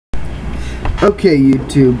Okay,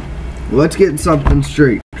 YouTube, let's get something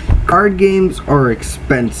straight. Card games are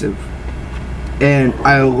expensive, and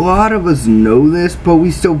a lot of us know this, but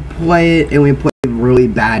we still play it, and we play really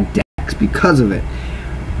bad decks because of it.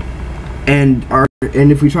 And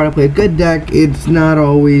if we try to play a good deck, it's not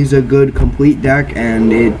always a good complete deck,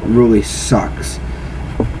 and it really sucks.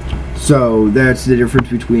 So that's the difference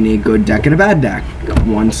between a good deck and a bad deck.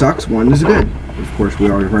 One sucks, one is good. Of course,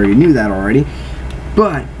 we already knew that already,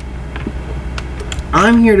 but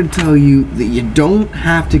I'm here to tell you that you don't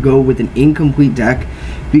have to go with an incomplete deck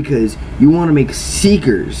because you want to make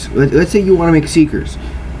Seekers. Let's say you want to make Seekers,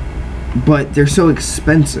 but they're so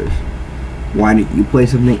expensive. Why don't you play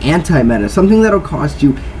something anti-meta? Something that'll cost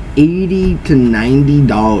you $80 to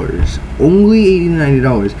 $90. Only $80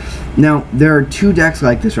 to $90. Now, there are two decks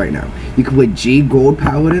like this right now. You can play G Gold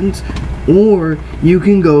Paladins, or you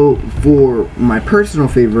can go for my personal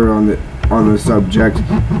favorite on the subject,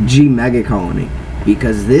 G Megacolony.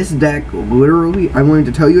 Because this deck, literally, I'm going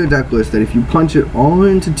to tell you a deck list that if you punch it all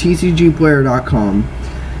into tcgplayer.com,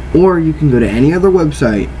 or you can go to any other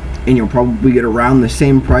website, and you'll probably get around the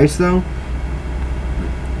same price though,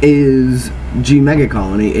 is G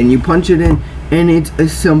Megacolony, and you punch it in, and it's a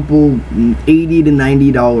simple $80 to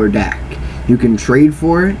 $90 deck. You can trade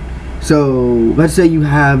for it. So, let's say you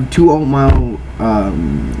have two alt-mile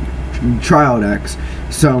trial decks,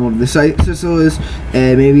 some of the Sicilus,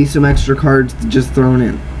 and maybe some extra cards just thrown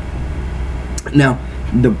in. Now,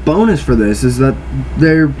 the bonus for this is that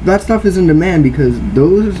that stuff is in demand because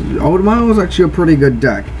those alt-mile is actually a pretty good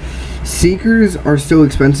deck. Seekers are still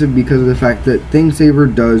expensive because of the fact that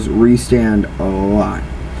Thingsaver does restand a lot.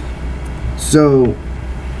 So,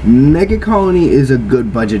 Megacolony is a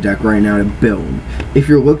good budget deck right now to build. If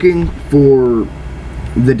you're looking for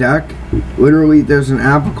the deck, literally there's an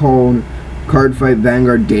app called Cardfight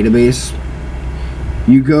Vanguard Database.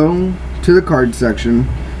 You go to the card section,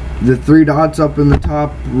 the three dots up in the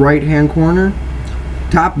top right hand corner,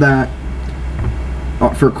 tap that.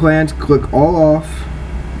 For clans, click all off,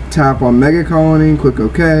 tap on Megacolony, click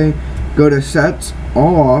OK, go to sets,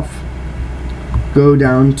 all off, go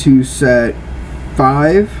down to set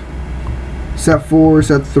 5, set 4,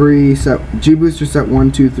 set 3, set G Booster, set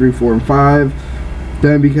 1, 2, 3, 4, and 5.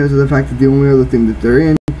 Then, because of the fact that the only other thing that they're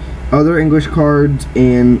in, other English cards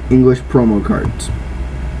and English promo cards.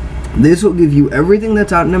 This will give you everything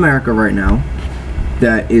that's out in America right now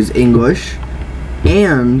that is English,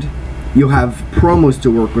 and you'll have promos to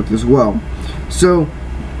work with as well. So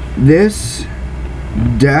this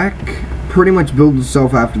deck pretty much builds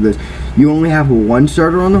itself after this. You only have one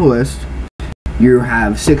starter on the list. You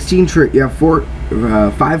have 5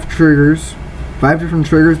 triggers. 5 different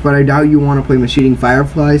triggers, but I doubt you want to play Machining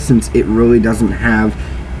Firefly since it really doesn't have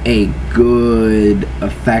a good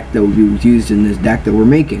effect that will be used in this deck that we're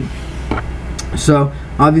making. So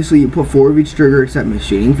obviously you put 4 of each trigger except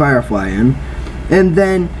Machining Firefly in, and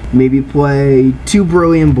then maybe play 2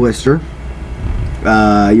 Brillian Blister.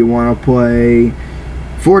 You want to play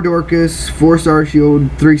 4 Dorcas, 4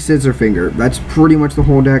 Starshield, 3 Scissor Finger. That's pretty much the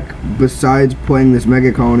whole deck besides playing this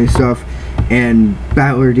Megacolony stuff. And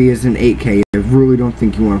Battler D is an 8K. I really don't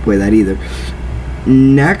think you want to play that either.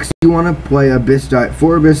 Next, you want to play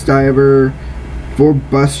 4 Abyss Diver, 4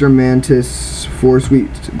 Buster Mantis, 4 Sweet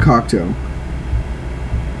Cocktail.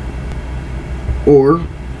 Or,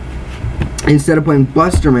 instead of playing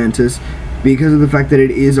Buster Mantis, because of the fact that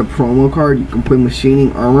it is a promo card, you can play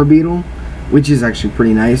Machining Armor Beetle, which is actually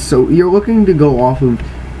pretty nice. So you're looking to go off of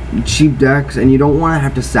cheap decks, and you don't want to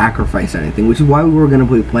have to sacrifice anything, which is why we were going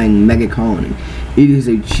to be playing Megacolony. It is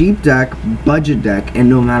a cheap deck, budget deck, and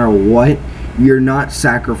no matter what, you're not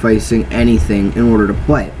sacrificing anything in order to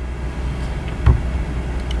play it.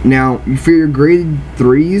 Now, for your grade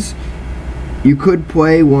 3s, you could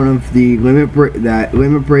play one of the Limit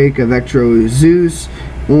Break Electro Zeus,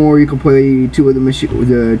 or you can play 2 of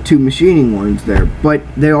the 2 machining ones there. But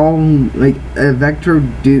they all, like, Vector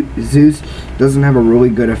Zeus doesn't have a really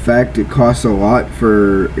good effect. It costs a lot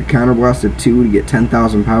for a Counterblast of 2 to get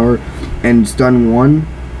 10,000 power and stun 1.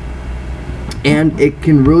 And it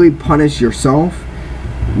can really punish yourself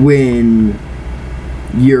when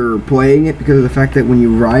you're playing it because of the fact that when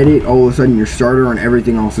you ride it, all of a sudden your starter and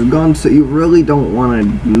everything else is gone. So you really don't want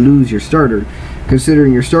to lose your starter,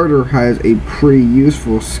 considering your starter has a pretty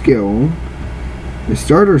useful skill. The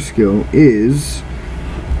starter skill is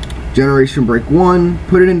Generation Break 1,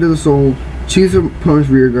 put it into the soul, choose an opponent's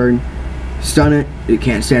rear guard, stun it. It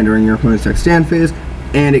can't stand during your opponent's next stand phase,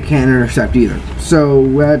 and it can't intercept either. So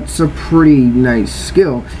that's a pretty nice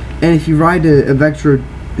skill. And if you ride a Vector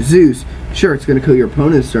Zeus, sure, it's going to kill your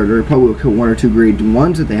opponent's starter. It probably will kill 1 or 2 grade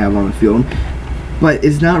 1s that they have on the field. but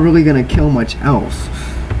it's not really going to kill much else.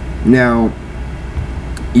 Now,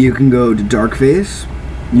 you can go to Darkface.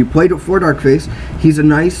 You played for Darkface. He's a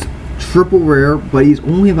nice triple rare, but he's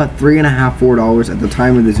only about $3.50, $4 at the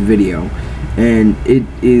time of this video, and it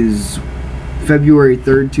is February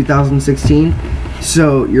 3rd, 2016.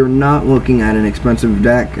 So you're not looking at an expensive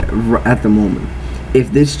deck at the moment.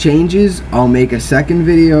 If this changes, I'll make a second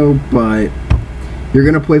video, but you're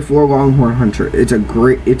gonna play for Longhorn Hunter. It's a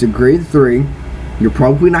grade 3. You're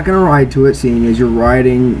probably not gonna ride to it, seeing as you're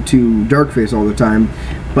riding to Darkface all the time,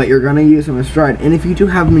 but you're gonna use him as stride. And if you do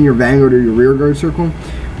have him in your Vanguard or your rearguard circle,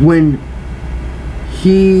 when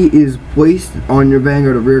he is placed on your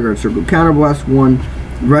Vanguard or rearguard circle, counterblast 1,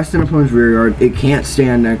 rest an opponent's rearguard, it can't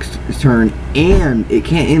stand next turn, and it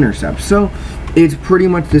can't intercept. So it's pretty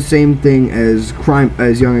much the same thing as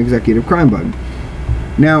Young Executive Crimebug.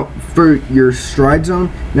 Now, for your stride zone,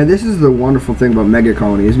 now this is the wonderful thing about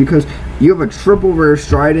Megacolony, is because you have a triple rare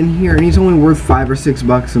stride in here, and he's only worth $5 or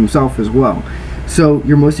 $6 himself as well. So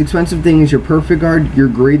your most expensive thing is your perfect guard, your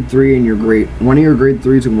grade 3, and one of your grade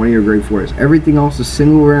 3s and one of your grade 4s. Everything else is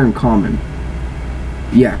single rare and common.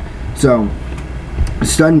 Yeah, so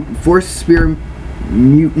Force Spear,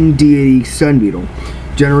 Mutant, Deity, Stun Beetle.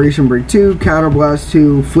 Generation Break 2, Counterblast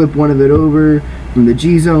 2, flip one of it over from the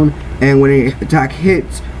G zone, and when an attack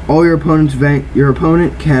hits, all your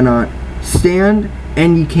opponent cannot stand,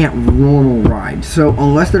 and you can't normal ride. So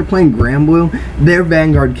unless they're playing Grand Blue, their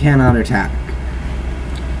Vanguard cannot attack.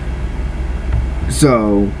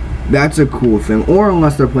 So that's a cool thing. Or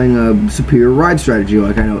unless they're playing a superior ride strategy,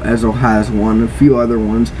 like I know Ezel has one, a few other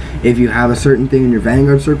ones. If you have a certain thing in your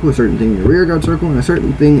Vanguard circle, a certain thing in your rearguard circle, and a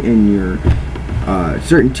certain thing in your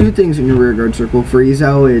two things in your rearguard circle. For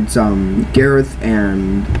Ezel, it's Gareth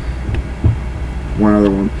and one other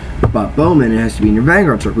one. But Bowman, it has to be in your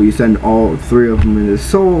Vanguard circle. You send all 3 of them into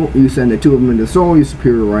Soul. You send the 2 of them into Soul. You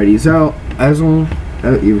superior ride Ezel,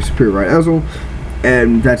 you superior ride Ezel,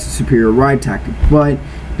 and that's a superior ride tactic. But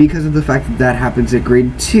because of the fact that that happens at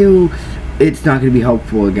grade 2, it's not going to be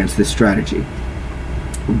helpful against this strategy.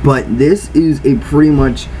 But this is a pretty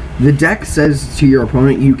much, the deck says to your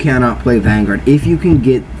opponent, you cannot play Vanguard if you can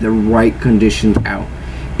get the right conditions out.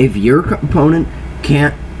 If your opponent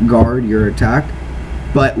can't guard your attack,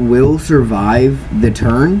 but will survive the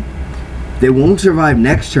turn, they won't survive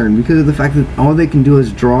next turn because of the fact that all they can do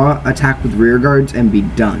is draw, attack with rear guards, and be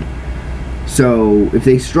done. So if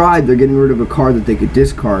they stride, they're getting rid of a card that they could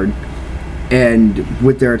discard, and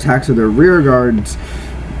with their attacks or their rear guards,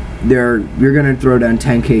 you're going to throw down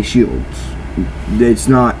 10k shields. It's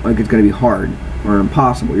not like it's going to be hard or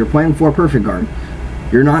impossible. You're playing for Perfect Guard.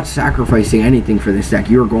 You're not sacrificing anything for this deck.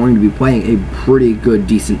 You're going to be playing a pretty good,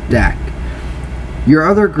 decent deck. Your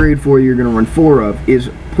other grade 4 you're going to run 4 of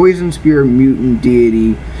is Poison Spear, Mutant,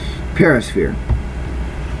 Deity, Paraspear.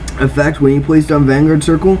 Effect, when you place down Vanguard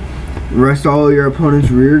Circle, rest all your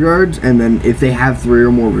opponent's rear guards, and then if they have 3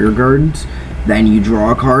 or more rear guards, then you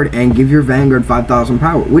draw a card and give your Vanguard 5,000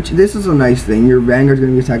 power, which this is a nice thing. Your Vanguard's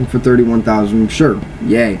going to be attacking for 31,000, sure,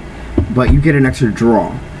 yay, but you get an extra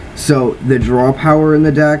draw. So the draw power in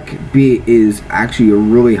the deck is actually a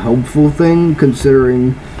really helpful thing,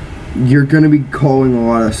 considering you're going to be calling a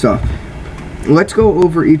lot of stuff. Let's go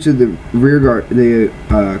over each of the rear guard, the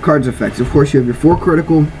cards effects. Of course, you have your 4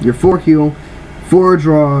 critical, your 4 heal, 4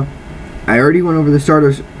 draw. I already went over the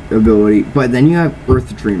starter's ability, but then you have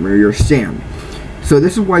Earth Dreamer, your stand. So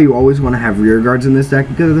this is why you always want to have rear guards in this deck,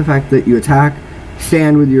 because of the fact that you attack,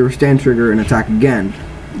 stand with your stand trigger, and attack again.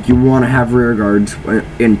 You want to have rear guards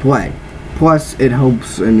in play. Plus, it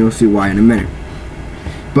helps, and you'll see why in a minute.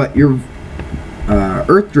 But your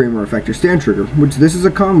Earth Dreamer effect, your stand trigger, which this is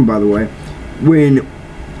a common, by the way,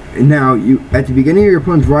 now you at the beginning of your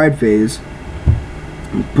opponent's ride phase,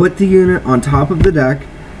 put the unit on top of the deck,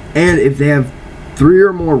 and if they have 3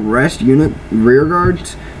 or more rest unit rear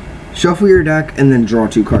guards, shuffle your deck and then draw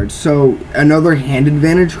 2 cards. So another hand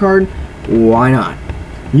advantage card, why not?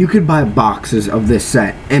 You could buy boxes of this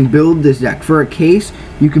set and build this deck. For a case,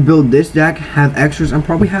 you could build this deck, have extras, and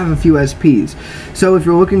probably have a few SPs. So if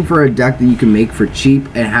you're looking for a deck that you can make for cheap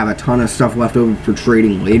and have a ton of stuff left over for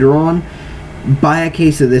trading later on, buy a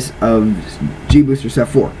case of this of G-Booster Set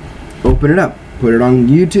 4. Open it up. Put it on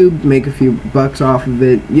YouTube, make a few bucks off of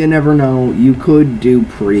it. You never know, you could do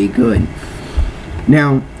pretty good.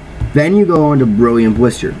 Now, then you go on to Brillian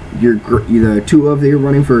Blister. The 2 of that you're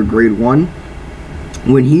running for a grade 1.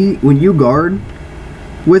 When you guard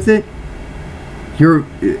with it,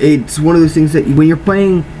 it's one of those things that when you're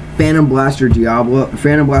playing Phantom Blaster Diablo,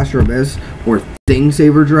 Phantom Blaster Abyss, or Thing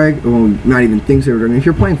Saber Drag, well, not even Thing Saber Drag. If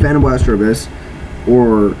you're playing Phantom Blaster Abyss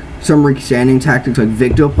or some standing tactics like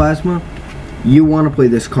Victoplasma, you want to play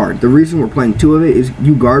this card. The reason we're playing 2 of it is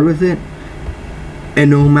you guard with it, and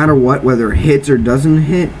no matter what, whether it hits or doesn't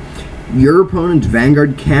hit, your opponent's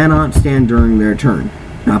Vanguard cannot stand during their turn.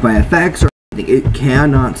 Not by effects or anything, it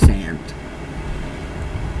cannot stand.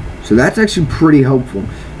 So that's actually pretty helpful.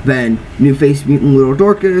 Then, new face Mutant Little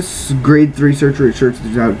Dorcas, grade 3 search rate search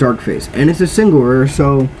out Darkface. And it's a single rare,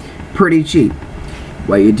 so pretty cheap.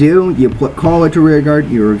 What you do, you call it to rearguard,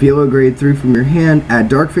 you reveal a grade 3 from your hand, add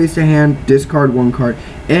Darkface to hand, discard 1 card,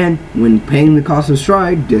 and when paying the cost of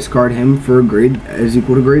Stride, discard him for a grade as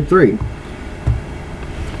equal to grade 3.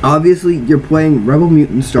 Obviously, you're playing Rebel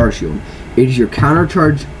Mutant Starshield. It is your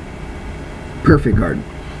countercharge perfect guard.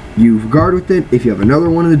 You guard with it. If you have another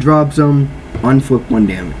one in the drop zone, unflip 1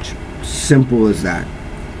 damage. Simple as that.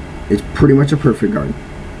 It's pretty much a perfect guard.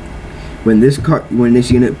 When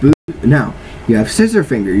this unit boosts, now you have Scissor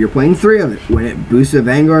Finger. You're playing 3 of it. When it boosts a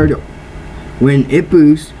Vanguard,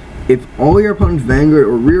 if all your opponent's Vanguard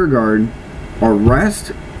or rear guard are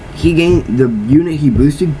rest, the unit he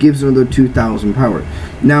boosted gives another 2,000 power.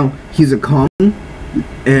 Now he's a common,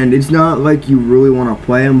 and it's not like you really want to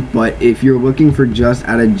play him, but if you're looking for just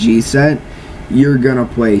at a G set, you're gonna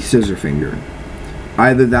play Scissor Finger.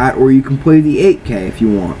 Either that, or you can play the 8K if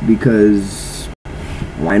you want, because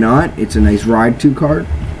why not? It's a nice ride 2 card.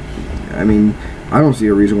 I mean, I don't see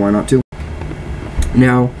a reason why not to.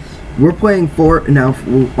 Now, we're playing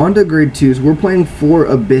on to grade 2s, we're playing 4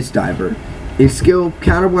 Abyss Diver. A skill,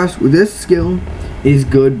 Counterblast, with this skill is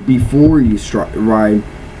good before you ride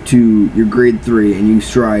to your grade 3 and you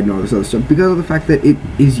stride and all this other stuff, because of the fact that it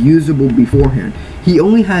is usable beforehand. He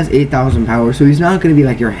only has 8,000 power, so he's not going to be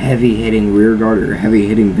like your heavy hitting rear guard or your heavy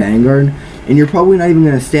hitting Vanguard, and you're probably not even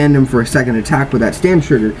going to stand him for a second attack with that stand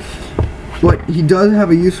trigger, but he does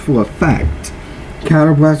have a useful effect.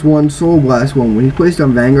 Counterblast 1, Soul Blast 1. When he's placed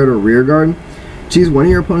on Vanguard or rear guard, choose one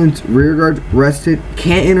of your opponent's rear guards, rest it,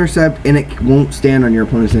 can't intercept, and it won't stand on your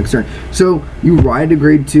opponent's next turn. So you ride to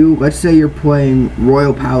grade 2, let's say you're playing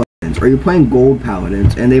Royal Paladins, or you're playing Gold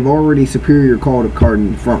Paladins, and they've already superior called a card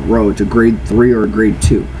in the front row. It's a grade 3 or a grade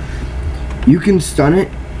 2. You can stun it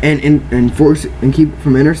and force it and keep it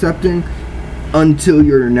from intercepting until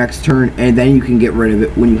your next turn, and then you can get rid of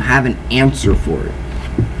it when you have an answer for it.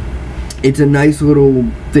 It's a nice little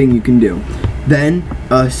thing you can do. Then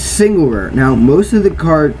a single rare. Now most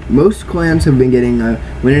clans have been getting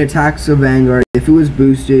when it attacks a Vanguard, if it was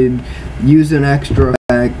boosted, use an extra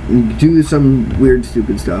effect, do some weird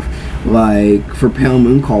stupid stuff. Like for Pale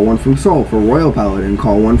Moon, call 1 from Soul. For Royal Paladin,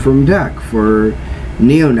 call 1 from deck. For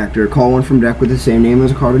Neo Nectar, call 1 from deck with the same name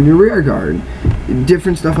as a card in your rear guard.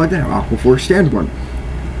 Different stuff like that. Aqua Force stands 1.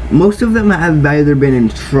 Most of them have either been in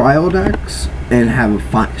trial decks and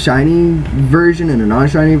have a shiny version and a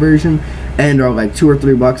non-shiny version, and are like $2 or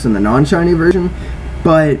 $3 in the non-shiny version.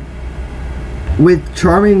 But with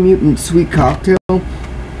Charming Mutant Sweet Cocktail,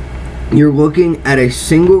 you're looking at a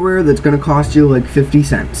single rare that's going to cost you like 50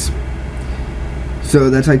 cents. So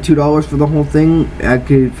that's like $2 for the whole thing.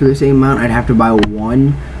 For the same amount, I'd have to buy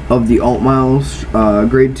 1 of the Alt Miles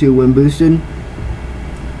grade 2 when boosted.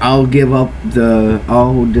 I'll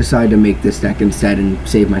decide to make this deck instead and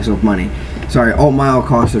save myself money. Sorry, Alt Mile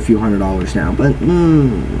costs a few $100s now, but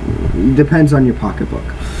depends on your pocketbook.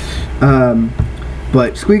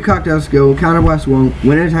 But Sweet Cocktail skill, Counterblast 1,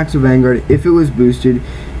 when it attacks a Vanguard, if it was boosted,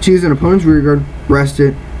 choose an opponent's rear guard, rest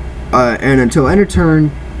it, and until end of turn,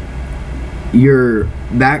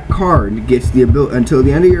 that card gets the ability, until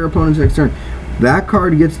the end of your opponent's next turn, that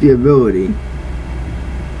card gets the ability,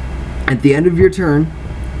 at the end of your turn,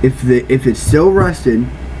 if it's still rested,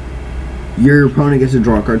 your opponent gets to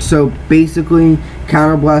draw a card. So basically,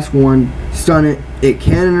 Counterblast 1, stun it, it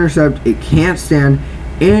can't intercept, it can't stand,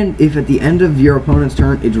 and if at the end of your opponent's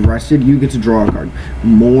turn it's rested, you get to draw a card.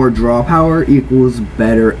 More draw power equals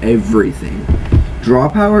better everything. Draw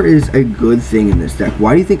power is a good thing in this deck.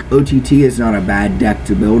 Why do you think OTT is not a bad deck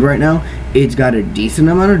to build right now? It's got a decent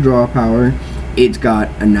amount of draw power, it's got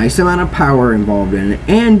a nice amount of power involved in it,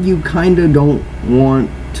 and you kind of don't want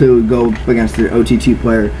to go against the OTT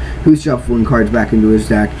player who's shuffling cards back into his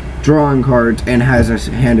deck, drawing cards, and has a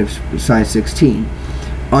hand of size 16.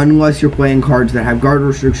 Unless you're playing cards that have guard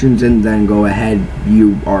restrictions, and then go ahead,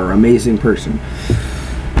 you are an amazing person.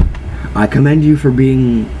 I commend you for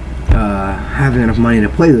being having enough money to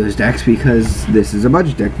play those decks, because this is a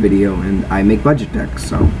budget deck video and I make budget decks.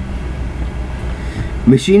 So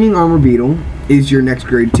Machining Armor Beetle is your next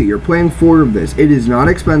grade 2. You're playing 4 of this. It is not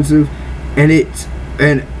expensive,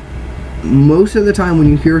 and most of the time when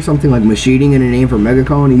you hear something like machining in a name for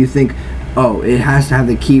Megacolony, you think, oh, it has to have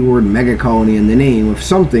the keyword Megacolony in the name of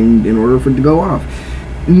something in order for it to go off.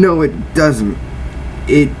 No, it doesn't.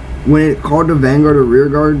 when it called to Vanguard or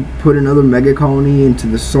Rearguard, put another Megacolony into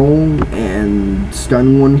the soul and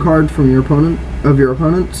stun one card from your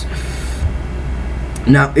opponents.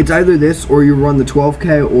 Now, it's either this or you run the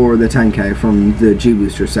 12k or the 10k from the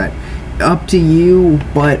G-Booster set. Up to you,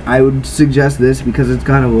 but I would suggest this because it's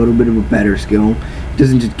got a little bit of a better skill. It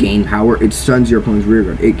doesn't just gain power, it stuns your opponent's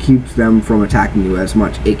rearguard. It keeps them from attacking you as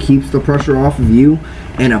much. It keeps the pressure off of you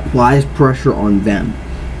and applies pressure on them.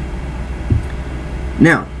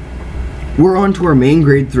 Now, we're on to our main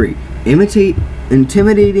grade 3.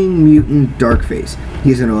 Intimidating Mutant Darkface.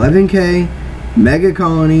 He's an 11k,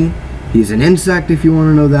 Megacolony. He's an insect if you want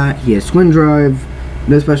to know that. He has Twin Drive.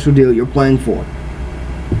 No special deal, you're playing 4.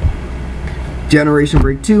 Generation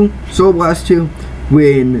Break 2, Soul Blast 2.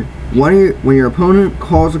 When your opponent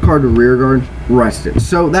calls a card to rearguard, rest it.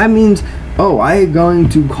 So that means, oh, I'm going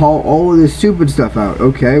to call all of this stupid stuff out.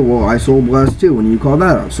 Okay, well, I Soul Blast 2 when you call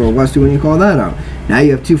that out. Soul Blast 2 when you call that out. Now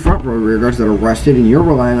you have 2 front row rearguards that are rested, and you're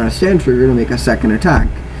relying on a stand trigger to make a second attack.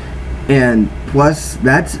 And plus,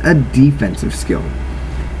 that's a defensive skill.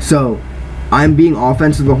 So, I'm being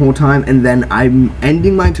offensive the whole time, and then I'm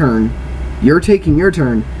ending my turn. You're taking your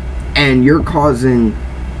turn, and you're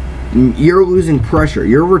losing pressure.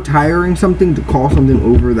 You're retiring something to call something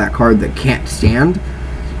over that card that can't stand.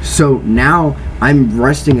 So now I'm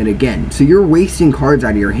resting it again. So you're wasting cards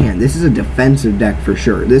out of your hand. This is a defensive deck for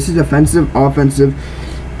sure. This is defensive, offensive,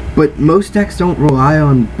 but most decks don't rely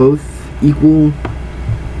on both equal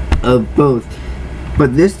of both.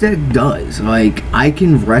 But this deck does. Like, I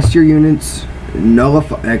can rest your units,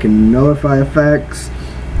 I can nullify effects.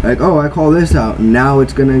 Like, oh, I call this out, and now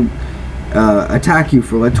it's gonna attack you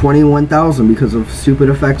for like 21,000 because of stupid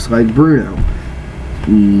effects like Bruno.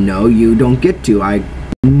 No, you don't get to. I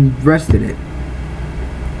rested it.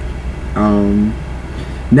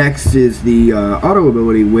 Next is the auto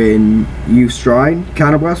ability. When you stride,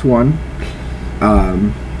 counterblast 1,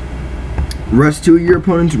 rest 2 of your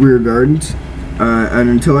opponent's rear guards, and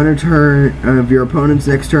until end of turn of your opponent's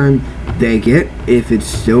next turn, they get, if it's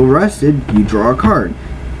still rested, you draw a card,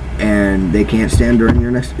 and they can't stand during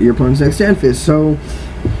your opponent's next stand phase. So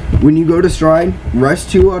when you go to stride,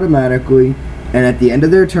 rest 2 automatically, and at the end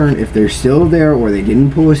of their turn, if they're still there or they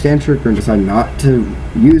didn't pull a stand trigger and decide not to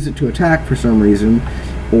use it to attack for some reason,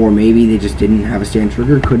 or maybe they just didn't have a stand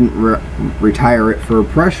trigger, couldn't retire it for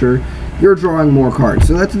pressure, you're drawing more cards.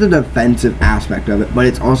 So that's the defensive aspect of it, but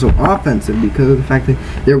it's also offensive because of the fact that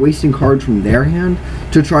they're wasting cards from their hand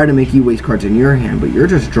to try to make you waste cards in your hand, but you're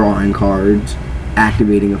just drawing cards,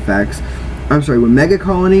 activating effects. I'm sorry, when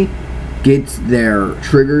Megacolony gets their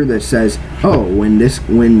trigger that says, oh, when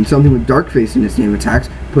something with Darkface in its name attacks,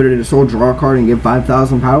 put it in a soul, draw a card, and give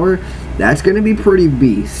 5,000 power, that's going to be pretty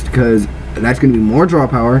beast, because that's going to be more draw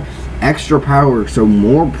power, extra power, so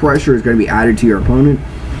more pressure is going to be added to your opponent.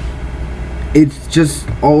 It's just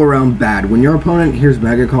all around bad. When your opponent hears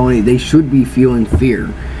Megacolony, they should be feeling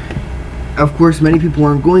fear. Of course, many people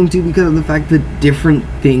aren't going to because of the fact that different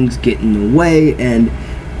things get in the way, and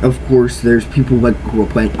of course, there's people like who are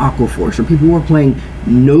playing Aqua Force, or people who are playing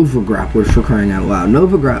Nova Grapplers, for crying out loud.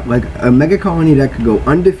 Like a Megacolony deck could go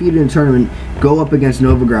undefeated in a tournament, go up against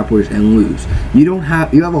Nova Grapplers and lose. You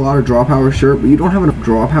have a lot of draw power, sure, but you don't have enough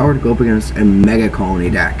draw power to go up against a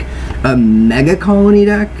Megacolony deck. A Nova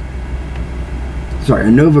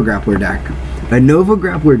Grappler deck. A Nova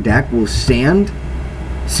Grappler deck will stand.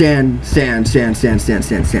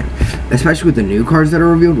 Especially with the new cards that are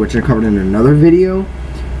revealed, which I covered in another video.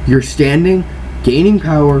 You're standing, gaining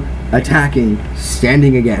power, attacking,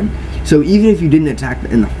 standing again. So even if you didn't attack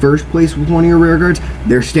in the first place with one of your rear guards,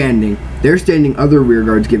 they're standing. They're standing other rear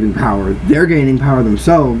guards giving power. They're gaining power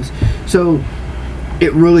themselves. So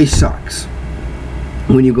it really sucks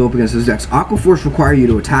when you go up against those decks. Aqua Force require you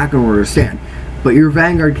to attack in order to stand. But your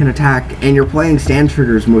Vanguard can attack, and you're playing stand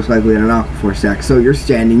triggers most likely in an Aqua Force deck, so you're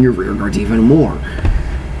standing your rear guards even more.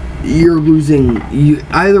 You're losing.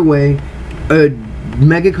 Either way, a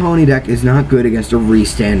Megacolony deck is not good against a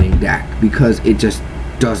restanding deck because it just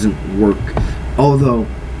doesn't work. Although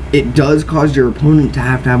it does cause your opponent to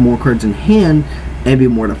have more cards in hand and be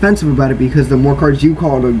more defensive about it, because the more cards you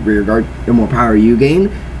call to rear guard, the more power you gain,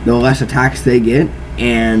 the less attacks they get,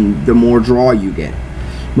 and the more draw you get.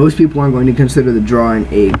 Most people aren't going to consider the drawing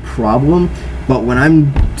a problem, but when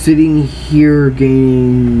I'm sitting here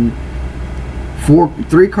gaining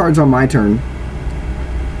 3 cards on my turn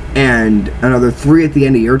and another 3 at the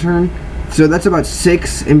end of your turn, so that's about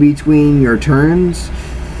 6 in between your turns,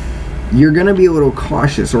 you're going to be a little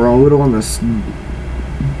cautious or a little on the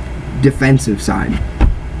defensive side.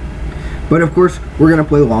 But of course, we're going to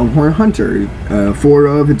play Longhorn Hunter. 4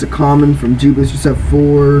 of, it's a common from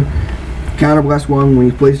G-BT05 Budget. Counterblast 1, when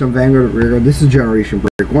he's placed on Vanguard or Rearguard, this is Generation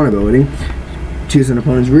Break 1 ability. Choose an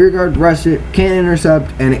opponent's rearguard, rest it, can't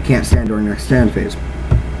intercept, and it can't stand during next stand phase.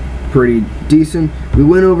 Pretty decent. We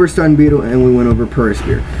went over Stun Beetle and we went over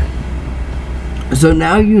Paraspear. So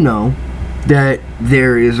now you know that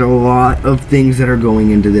there is a lot of things that are going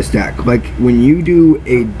into this deck. Like when you do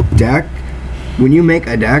a deck, when you make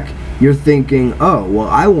a deck, you're thinking, oh, well,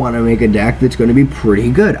 I want to make a deck that's going to be pretty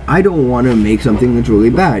good. I don't want to make something that's really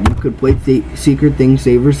bad. You could play Secret Thing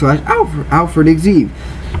Saver / Alfred Exeve.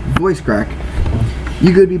 Voice crack.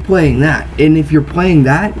 You could be playing that. And if you're playing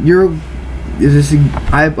that,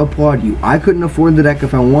 I applaud you. I couldn't afford the deck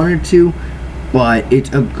if I wanted to, but it's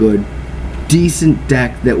a good, decent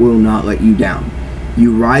deck that will not let you down.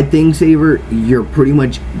 You ride Thing Saver, you're pretty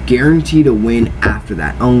much guaranteed to win after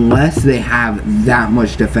that, unless they have that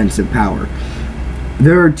much defensive power.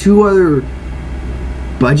 There are 2 other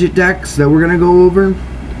budget decks that we're going to go over,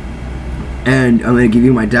 and I'm going to give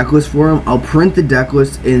you my deck list for them. I'll print the deck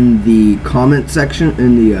list in the comment section,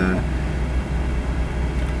 in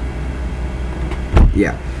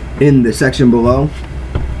the section below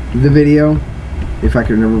the video, if I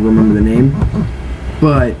can never remember the name.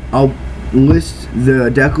 But I'll list the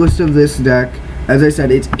deck list of this deck. As I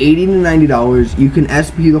said, it's $80 to $90. You can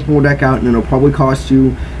SP the whole deck out, and it'll probably cost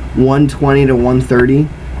you $120 to $130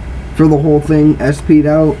 for the whole thing SP'd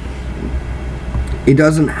out. It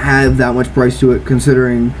doesn't have that much price to it,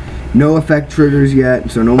 considering no effect triggers yet,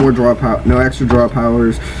 so no more no extra draw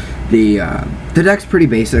powers. The deck's pretty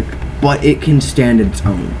basic, but it can stand its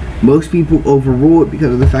own. Most people overrule it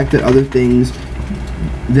because of the fact that other things,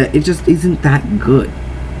 that it just isn't that good.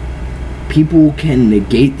 People can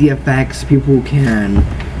negate the effects, people can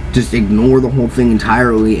just ignore the whole thing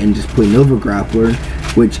entirely and just play Nova Grappler,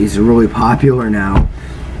 which is really popular now.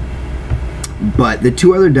 But the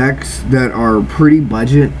 2 other decks that are pretty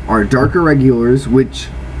budget are Dark Irregulars, which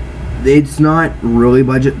it's not really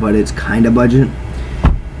budget, but it's kind of budget.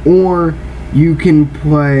 Or you can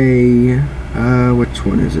play, which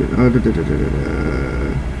one is it?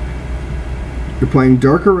 You're playing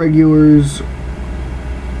Dark Irregulars,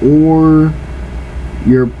 or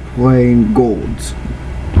you're playing Golds.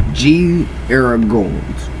 G-era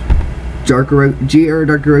Golds. G-era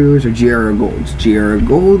Dark Irregulars or G-era Golds. G-era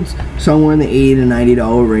Golds, somewhere in the $80 to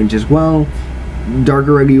 $90 range as well. Dark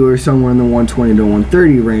Irregulars, somewhere in the $120 to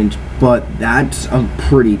 $130 range, but that's a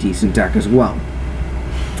pretty decent deck as well.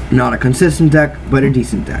 Not a consistent deck, but a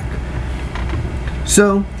decent deck.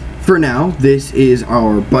 So, for now, this is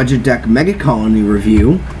our budget deck Megacolony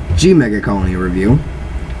review, G-Megacolony review.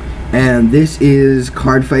 And this is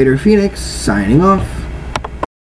Card Fighter Phoenix signing off.